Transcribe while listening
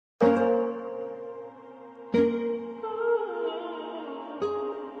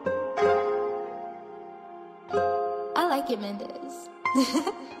Mendes.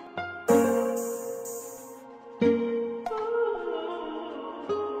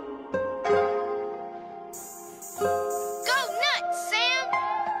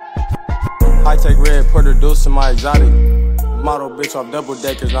 High-tech red, producing my exotic. Model bitch off double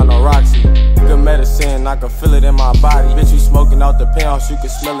deckers, I know Roxy. Good medicine, I can feel it in my body. Bitch, you smoking out the penthouse, you can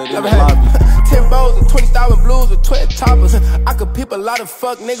smell it in the lobby. 10 bows and 20,000 blues with 20 toppers. I could peep a lot of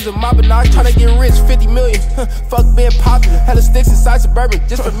fuck niggas in my binocs tryna get rich, 50 million. Fuck being popular. Hella sticks inside Suburban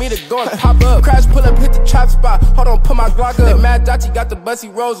just for me to go and pop up. Crash, pull up, hit the trap spot. Hold on, put my Glock up. Mad Jachi got the bussy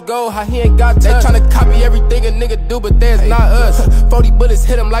rose gold. How he ain't got touch. They tryna copy everything a nigga do, but there's not us. 40 bullets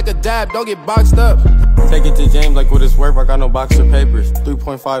hit him like a dab, don't get boxed up. Take it to James like what it's worth, I got no boxer papers.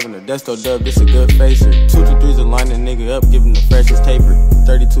 3.5 in the desto dub, this a good facer. 2 to 3's a line a nigga up, giving the freshest taper.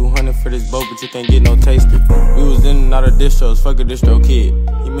 3,200 for this boat, but you can't get no taster. We was in and out of distros, fuck a distro kid.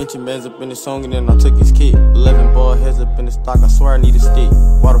 He mentioned bands up in his song and then I took his kit. 11 ball heads up in the stock, I swear I need a stick.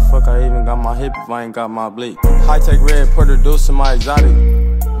 Why the fuck I even got my hip if I ain't got my blick? High-tech red, producing my exotic.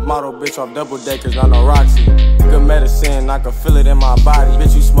 Model bitch off double deckers, I know Roxy. Good medicine, I can feel it in my body.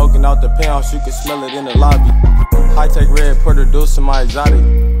 Bitch, you smoking out the penthouse, you can smell it in the lobby. High-tech red, producing my exotic.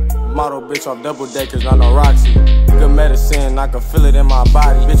 Model bitch off double deckers, I know Roxy. Good medicine, I can feel it in my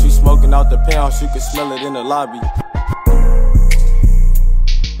body. Bitch, you smoking out the penthouse, you can smell it in the lobby.